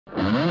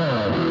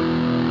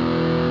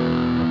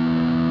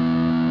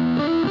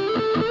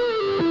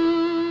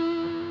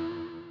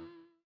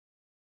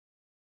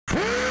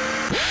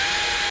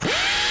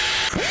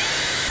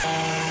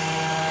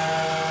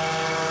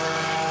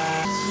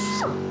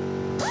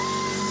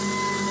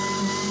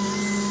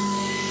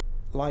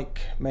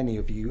Like many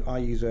of you, I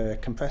use a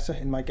compressor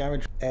in my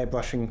garage,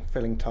 airbrushing,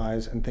 filling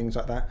tyres and things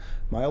like that.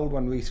 My old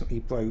one recently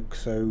broke,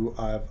 so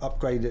I've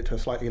upgraded it to a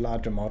slightly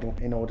larger model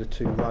in order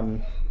to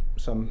run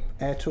some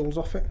air tools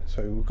off it.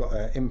 So we've got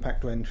an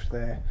impact wrench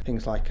there,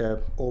 things like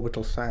a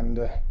orbital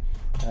sander,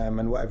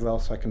 and whatever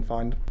else I can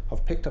find.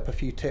 I've picked up a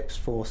few tips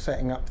for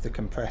setting up the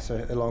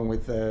compressor along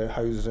with the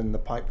hoses and the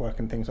pipework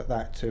and things like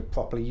that to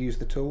properly use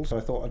the tools. So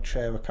I thought I'd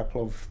share a couple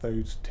of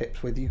those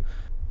tips with you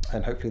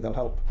and hopefully they'll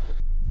help.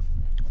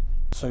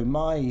 So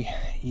my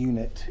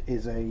unit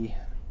is a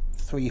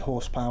 3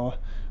 horsepower,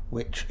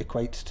 which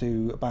equates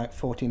to about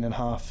 14.5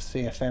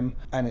 CFM,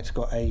 and it's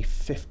got a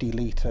 50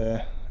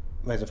 litre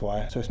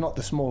reservoir. So it's not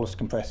the smallest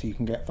compressor you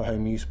can get for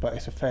home use, but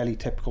it's a fairly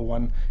typical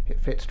one.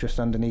 It fits just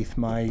underneath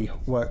my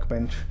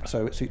workbench,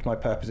 so it suits my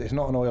purpose. It's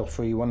not an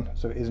oil-free one,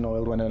 so it is an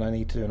oiled one, and I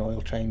need to do an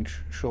oil change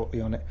shortly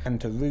on it. And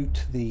to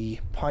route the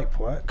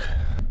pipework,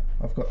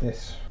 I've got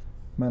this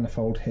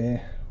manifold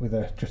here with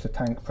just a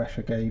tank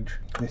pressure gauge.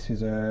 This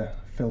is a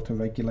filter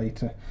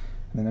regulator,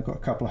 and then I've got a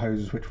couple of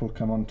hoses which we'll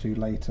come on to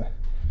later.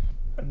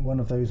 And one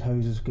of those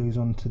hoses goes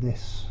onto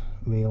this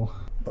reel.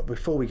 But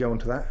before we go on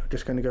to that, I'm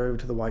just going to go over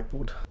to the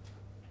whiteboard.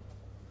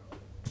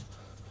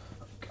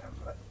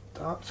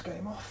 Darts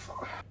game off.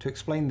 To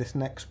explain this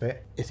next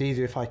bit, it's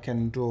easier if I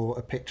can draw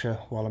a picture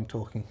while I'm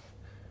talking.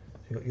 So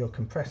you've got your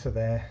compressor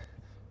there,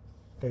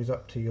 goes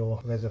up to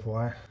your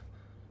reservoir.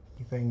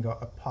 You've then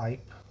got a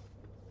pipe,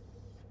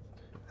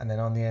 and then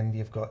on the end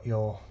you've got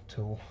your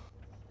tool.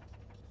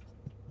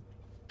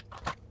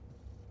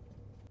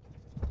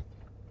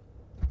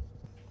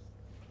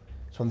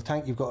 So on the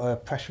tank you've got a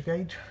pressure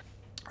gauge.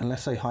 And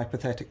let's say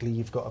hypothetically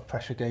you've got a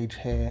pressure gauge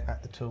here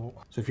at the tool.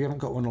 So if you haven't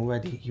got one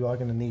already, you are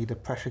going to need a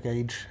pressure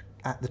gauge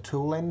at the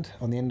tool end,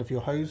 on the end of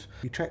your hose.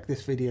 If you check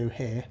this video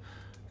here,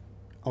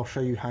 I'll show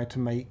you how to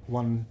make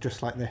one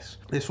just like this.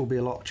 This will be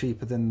a lot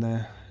cheaper than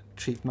the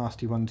cheap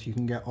nasty ones you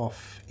can get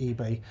off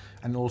eBay,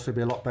 and also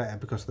be a lot better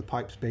because the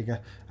pipe's bigger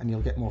and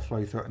you'll get more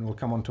flow through it, and we'll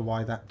come on to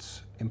why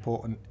that's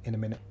important in a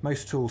minute.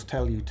 Most tools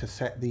tell you to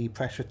set the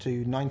pressure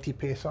to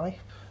 90 psi.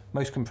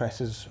 Most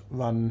compressors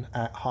run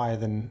at higher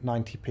than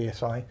 90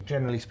 psi.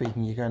 Generally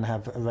speaking, you're going to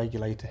have a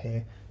regulator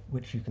here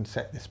which you can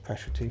set this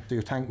pressure to. So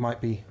your tank might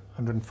be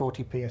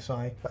 140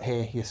 psi, but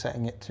here you're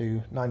setting it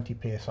to 90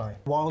 psi.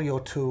 While your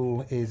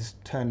tool is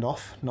turned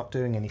off, not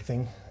doing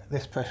anything,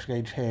 this pressure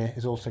gauge here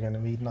is also going to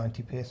read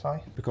 90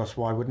 psi, because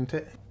why wouldn't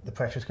it? The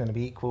pressure is going to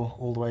be equal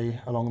all the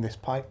way along this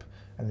pipe,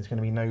 and there's going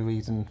to be no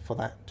reason for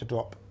that to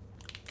drop.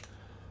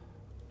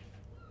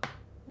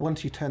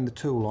 Once you turn the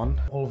tool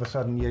on, all of a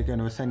sudden you're going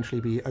to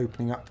essentially be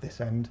opening up this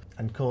end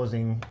and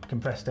causing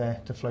compressed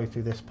air to flow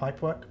through this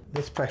pipework.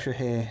 This pressure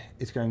here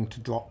is going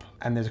to drop,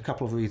 and there's a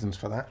couple of reasons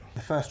for that.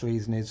 The first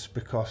reason is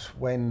because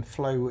when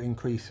flow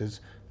increases,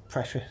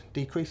 pressure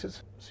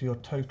decreases. So your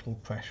total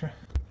pressure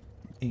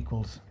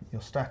equals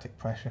your static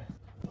pressure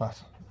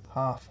plus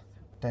half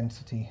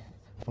density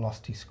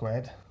velocity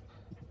squared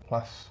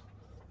plus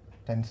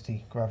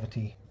density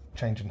gravity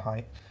change in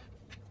height.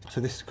 So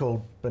this is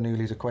called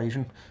Bernoulli's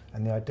equation,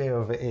 and the idea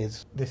of it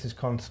is this is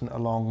constant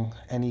along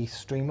any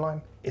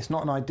streamline. It's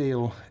not an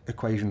ideal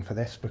equation for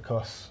this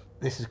because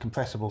this is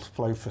compressible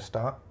flow for a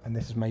start, and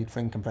this is made for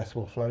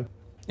incompressible flow.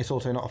 It's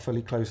also not a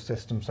fully closed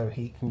system, so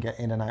heat can get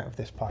in and out of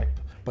this pipe.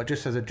 But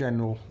just as a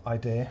general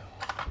idea,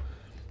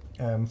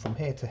 from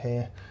here to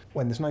here,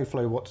 when there's no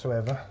flow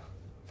whatsoever,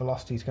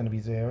 velocity is going to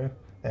be 0,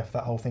 therefore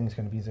that whole thing is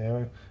going to be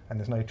 0, and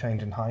there's no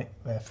change in height,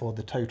 therefore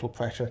the total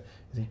pressure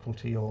is equal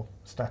to your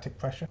static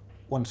pressure.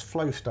 Once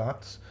flow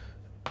starts,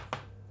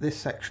 this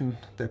section,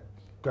 the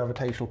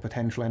gravitational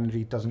potential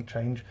energy doesn't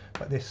change,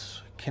 but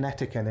this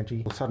kinetic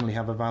energy will suddenly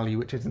have a value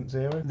which isn't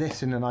 0.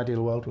 This, in an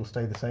ideal world, will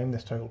stay the same,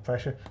 this total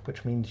pressure,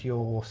 which means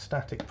your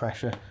static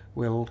pressure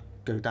will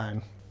go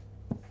down.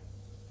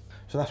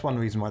 So that's one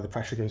reason why the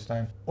pressure goes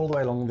down. All the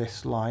way along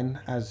this line,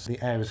 as the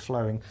air is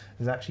flowing,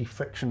 there's actually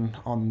friction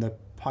on the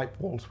pipe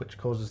walls which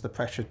causes the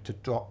pressure to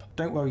drop.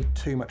 Don't worry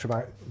too much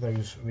about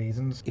those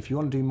reasons. If you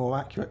want to do more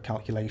accurate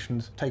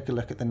calculations, take a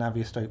look at the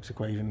Navier-Stokes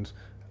equations.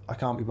 I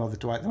can't be bothered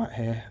to write them out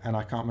here, and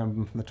I can't remember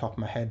them from the top of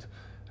my head,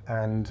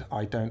 and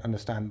I don't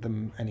understand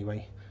them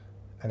anyway.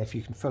 And if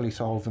you can fully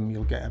solve them,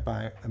 you'll get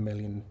about $1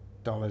 million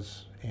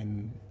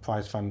in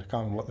prize fund. I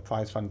can't remember what the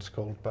prize fund's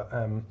called, but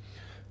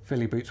fill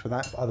your boots with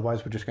that. But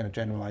otherwise, we're just going to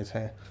generalize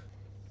here.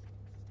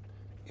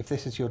 If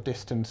this is your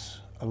distance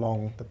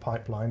along the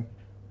pipeline,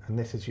 and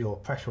this is your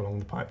pressure along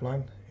the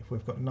pipeline, if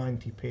we've got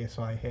 90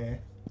 psi here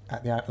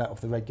at the outlet of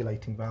the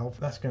regulating valve,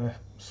 that's going to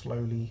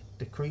slowly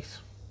decrease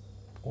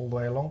all the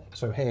way along.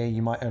 So here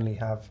you might only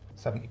have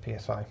 70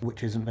 psi,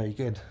 which isn't very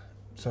good.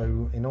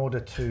 So in order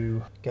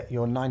to get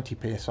your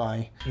 90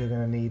 psi, you're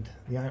going to need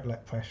the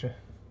outlet pressure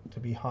to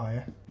be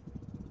higher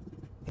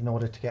in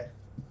order to get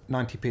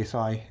 90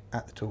 psi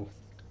at the tool.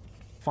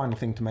 Final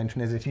thing to mention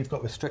is if you've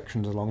got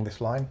restrictions along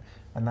this line,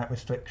 and that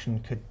restriction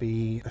could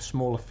be a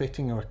smaller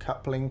fitting or a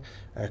coupling,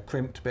 a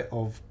crimped bit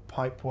of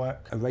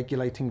pipework, a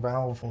regulating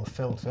valve or a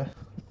filter.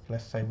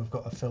 Let's say we've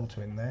got a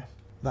filter in there.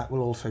 That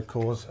will also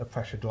cause a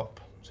pressure drop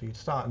So you'd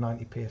start at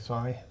 90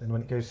 psi, then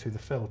when it goes through the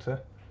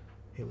filter,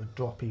 it would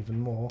drop even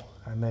more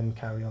and then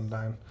carry on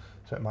down.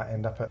 So it might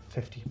end up at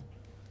 50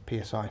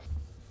 psi.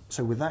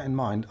 So with that in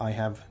mind, I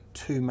have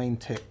two main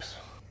tips.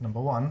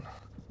 Number one,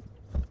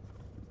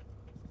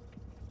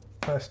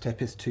 first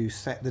tip is to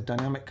set the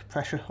dynamic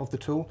pressure of the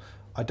tool.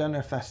 I don't know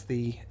if that's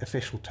the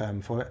official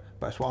term for it,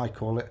 but that's what I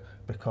call it,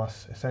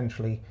 because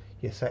essentially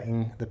you're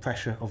setting the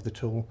pressure of the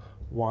tool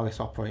while it's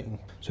operating.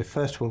 So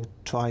first we'll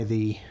try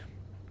the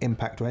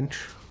impact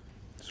wrench.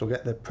 So we'll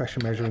get the pressure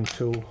measuring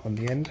tool on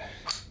the end.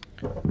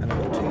 And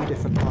I've got two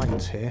different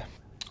lines here.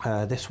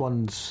 This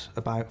one's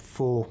about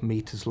 4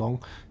 meters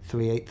long,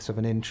 3/8 of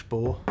an inch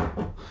bore.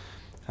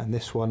 And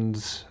this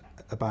one's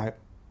about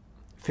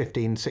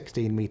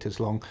 16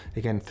 meters long,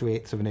 again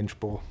 3/8 of an inch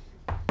bore.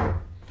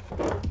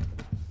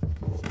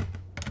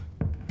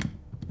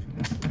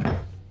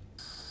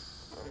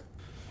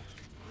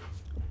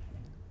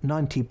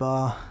 .90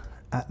 bar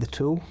at the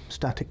tool,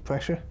 static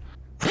pressure.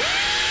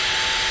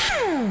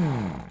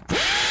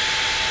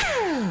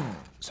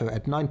 So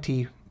at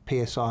 90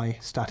 psi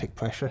static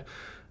pressure,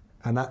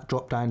 and that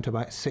dropped down to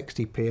about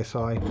 60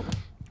 psi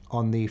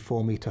on the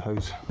 4 meter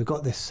hose. We've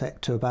got this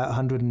set to about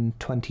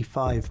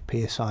 125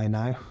 psi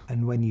now,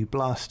 and when you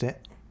blast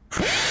it,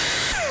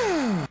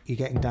 you're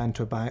getting down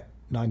to about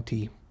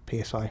 90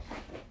 psi.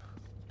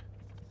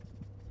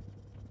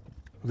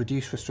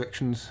 Reduce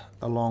restrictions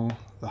along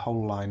the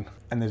whole line,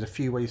 and there's a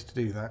few ways to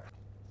do that.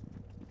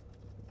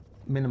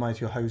 Minimise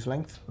your hose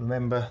length.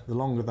 Remember, the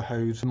longer the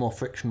hose, the more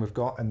friction we've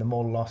got and the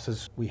more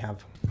losses we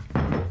have.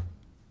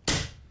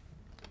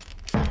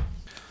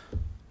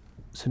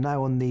 So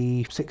now on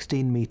the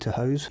 16 meter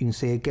hose, you can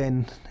see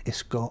again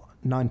it's got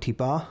 90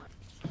 bar.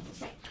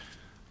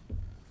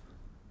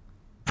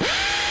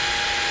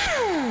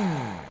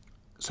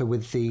 So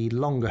with the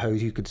longer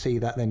hose, you could see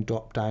that then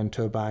drop down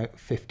to about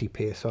 50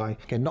 psi.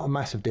 Again, not a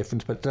massive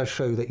difference, but it does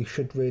show that you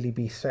should really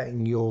be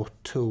setting your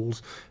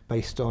tools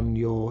based on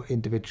your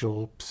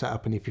individual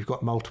setup, and if you've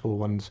got multiple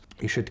ones,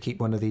 you should keep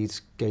one of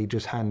these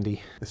gauges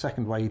handy. The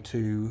second way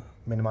to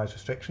minimise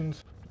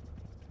restrictions,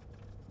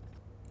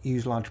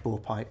 use large bore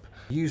pipe.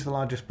 Use the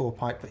largest bore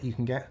pipe that you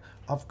can get.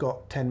 I've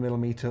got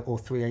 10mm or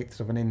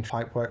 3/8 of an inch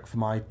pipework for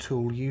my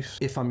tool use.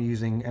 If I'm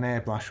using an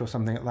airbrush or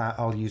something like that,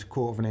 I'll use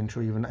 1/4 of an inch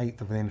or even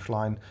 1/8 of an inch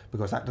line,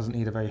 because that doesn't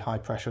need a very high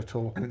pressure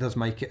tool, and it does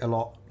make it a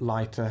lot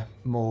lighter,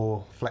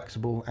 more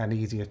flexible and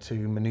easier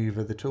to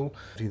maneuver the tool.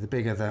 So the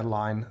bigger the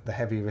line, the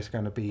heavier it's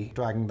going to be.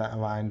 Dragging that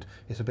around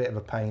is a bit of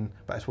a pain,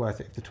 but it's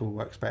worth it if the tool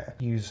works better.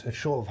 Use as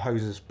short of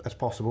hoses as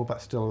possible,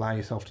 but still allow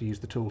yourself to use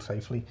the tool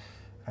safely,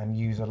 and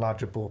use a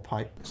larger bore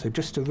pipe. So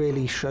just to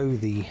really show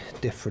the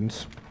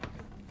difference,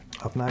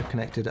 I've now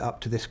connected it up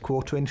to this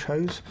 1/4 inch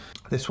hose.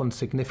 This one's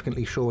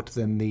significantly shorter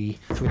than the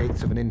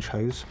 3/8 of an inch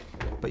hose,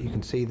 but you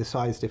can see the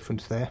size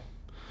difference there.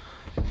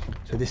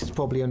 So this is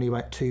probably only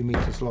about 2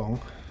 meters long.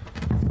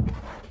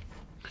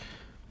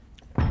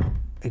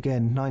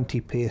 Again,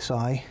 90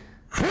 psi.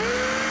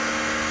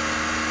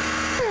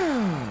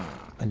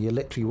 And you're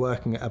literally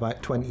working at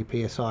about 20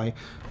 psi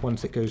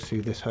once it goes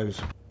through this hose.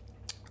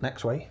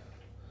 Next way.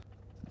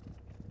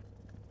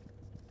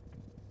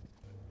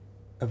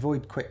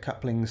 Avoid quick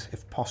couplings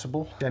if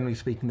possible. Generally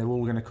speaking, they're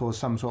all going to cause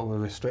some sort of a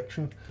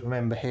restriction.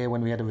 Remember here, when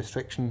we had a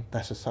restriction,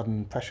 that's a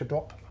sudden pressure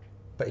drop.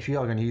 But if you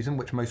are going to use them,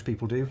 which most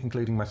people do,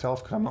 including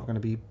myself, because I'm not going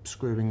to be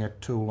screwing a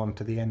tool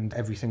onto the end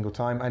every single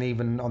time, and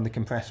even on the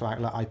compressor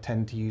outlet, I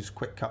tend to use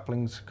quick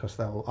couplings because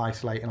they'll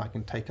isolate and I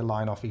can take a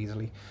line off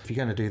easily. If you're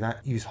going to do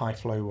that, use high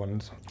flow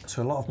ones.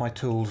 So a lot of my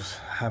tools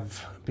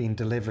have been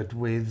delivered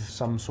with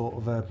some sort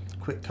of a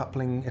quick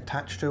coupling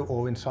attached to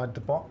or inside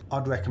the box.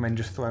 I'd recommend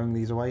just throwing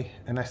these away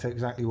unless they're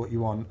exactly what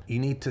you want. You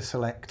need to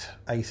select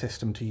a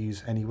system to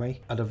use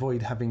anyway. I'd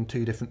avoid having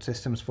two different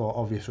systems for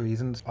obvious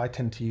reasons. I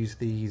tend to use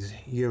these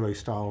Euro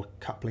style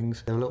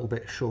couplings. They're a little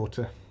bit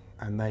shorter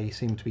and they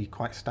seem to be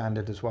quite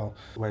standard as well,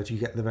 whereas you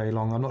get the very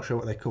long, I'm not sure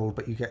what they're called,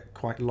 but you get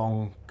quite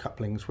long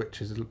couplings,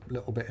 which is a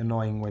little bit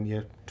annoying when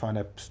you're trying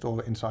to store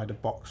it inside a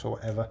box or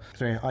whatever.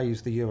 So anyway, I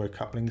use the Euro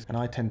couplings, and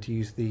I tend to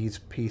use these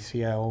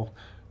PCL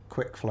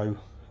quick flow,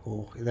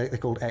 or they're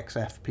called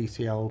XF,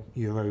 PCL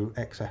Euro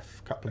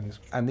XF couplings,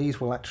 and these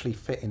will actually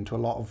fit into a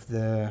lot of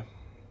the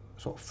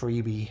sort of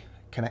freebie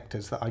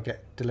connectors that I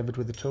get delivered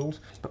with the tools.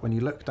 But when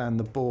you look down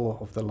the bore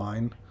of the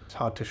line, it's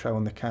hard to show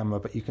on the camera,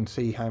 but you can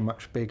see how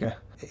much bigger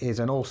it is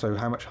and also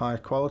how much higher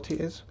quality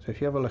it is. So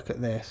if you have a look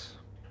at this,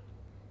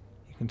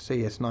 you can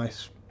see it's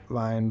nice,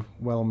 round,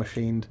 well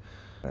machined.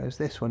 Whereas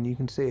this one, you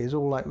can see it's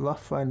all like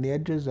rough around the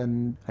edges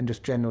and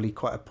just generally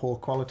quite a poor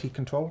quality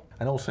control.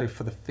 And also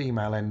for the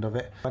female end of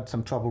it, I had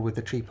some trouble with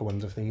the cheaper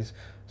ones of these.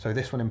 So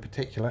this one in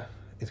particular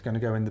is going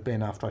to go in the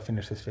bin after I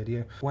finish this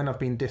video. When I've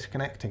been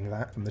disconnecting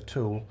that from the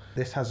tool,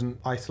 this hasn't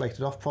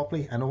isolated off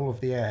properly and all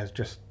of the air is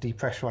just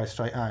depressurized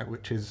straight out,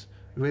 which is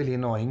really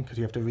annoying because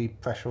you have to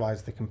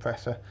repressurize the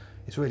compressor.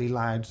 It's really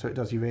loud, so it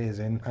does your ears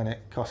in, and it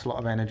costs a lot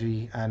of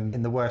energy, and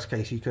in the worst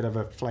case you could have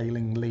a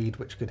flailing lead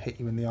which could hit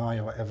you in the eye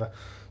or whatever.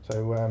 So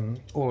So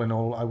all in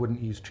all, I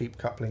wouldn't use cheap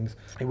couplings.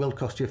 It will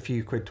cost you a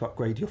few quid to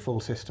upgrade your full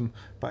system,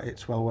 but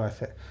it's well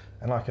worth it.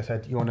 And like I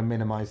said, you want to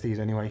minimize these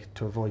anyway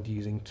to avoid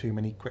using too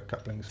many quick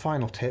couplings.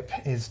 Final tip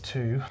is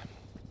to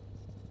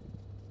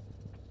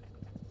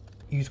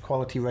use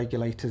quality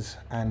regulators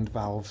and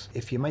valves.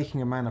 If you're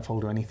making a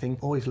manifold or anything,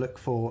 always look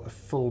for a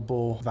full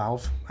bore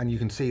valve, and you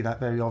can see that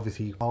very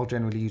obviously. I'll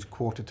generally use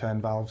quarter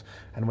turn valves,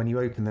 and when you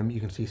open them you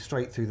can see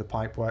straight through the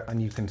pipework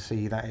and you can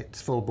see that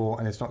it's full bore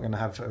and it's not going to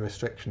have a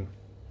restriction.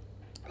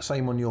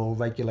 Same on your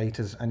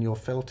regulators and your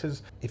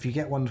filters. If you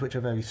get ones which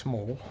are very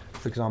small,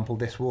 for example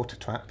this water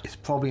trap, it's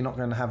probably not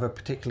going to have a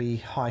particularly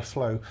high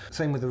flow.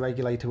 Same with the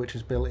regulator which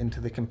is built into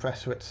the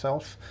compressor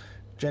itself.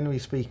 Generally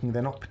speaking,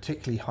 they're not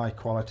particularly high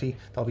quality.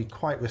 They'll be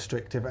quite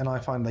restrictive, and I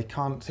find they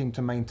can't seem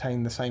to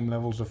maintain the same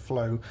levels of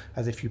flow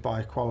as if you buy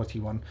a quality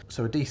one.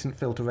 So a decent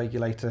filter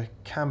regulator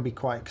can be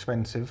quite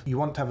expensive. You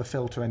want to have a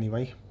filter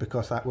anyway,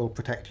 because that will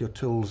protect your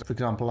tools. For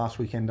example, last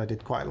weekend I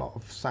did quite a lot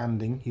of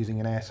sanding using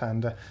an air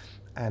sander,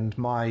 and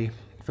my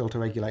filter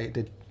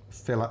regulator did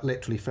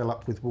literally fill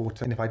up with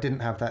water, and if I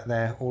didn't have that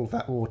there, all of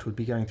that water would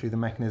be going through the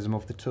mechanism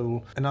of the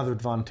tool. Another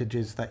advantage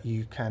is that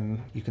you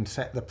can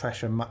set the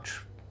pressure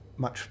much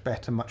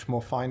better, much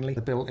more finely.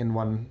 The built-in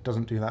one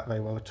doesn't do that very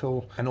well at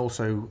all, and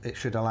also it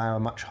should allow a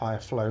much higher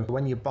flow.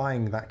 When you're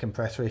buying that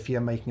compressor, if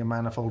you're making a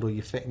manifold or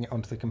you're fitting it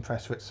onto the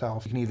compressor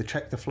itself, you can either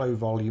check the flow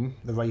volume,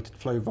 the rated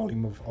flow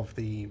volume of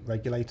the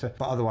regulator,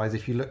 but otherwise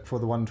if you look for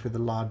the ones with the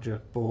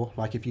larger bore,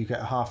 like if you get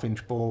a 1/2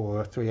 inch bore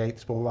or a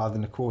 3/8 bore rather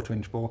than a 1/4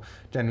 inch bore,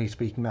 generally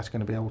speaking that's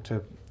going to be able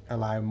to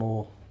allow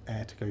more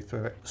air to go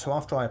through it. So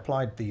after I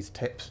applied these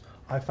tips,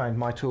 I found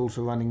my tools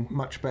were running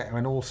much better,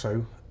 and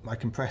also my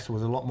compressor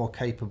was a lot more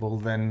capable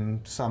than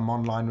some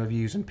online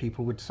reviews and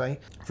people would say.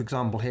 For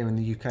example, here in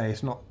the UK,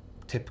 it's not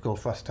typical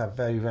for us to have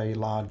very, very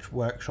large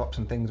workshops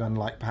and things,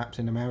 unlike perhaps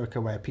in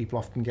America where people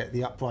often get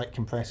the upright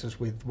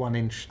compressors with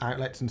 1-inch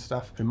outlets and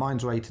stuff. So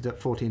mine's rated at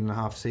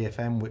 14.5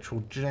 CFM, which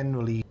will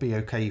generally be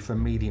okay for a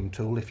medium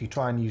tool. If you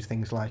try and use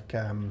things like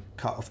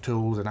cut-off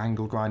tools and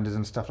angle grinders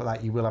and stuff like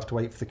that, you will have to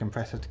wait for the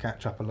compressor to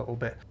catch up a little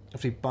bit.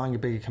 Obviously, buying a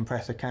bigger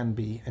compressor can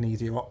be an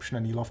easier option,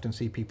 and you'll often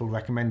see people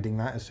recommending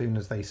that. As soon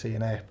as they see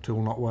an air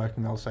tool not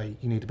working, they'll say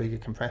you need a bigger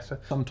compressor.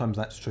 Sometimes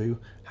that's true.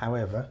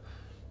 However,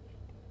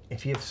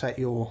 if you've set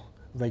your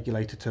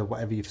regulator to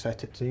whatever you've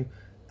set it to,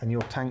 and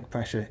your tank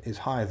pressure is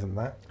higher than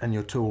that, and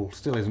your tool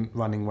still isn't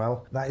running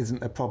well, that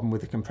isn't a problem with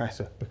the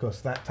compressor,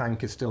 because that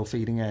tank is still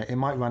feeding air. It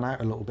might run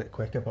out a little bit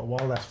quicker, but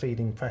while that's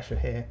feeding pressure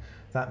here,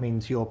 that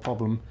means your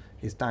problem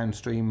is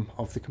downstream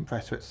of the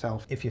compressor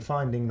itself. If you're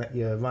finding that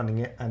you're running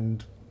it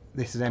and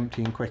this is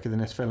emptying quicker than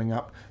it's filling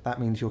up, that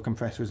means your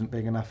compressor isn't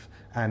big enough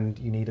and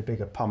you need a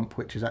bigger pump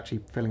which is actually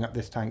filling up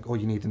this tank, or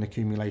you need an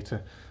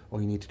accumulator,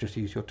 or you need to just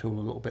use your tool a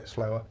little bit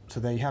slower. So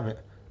there you have it.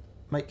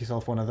 Make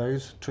yourself one of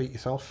those, treat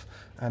yourself,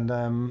 and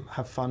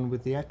have fun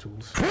with the air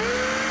tools.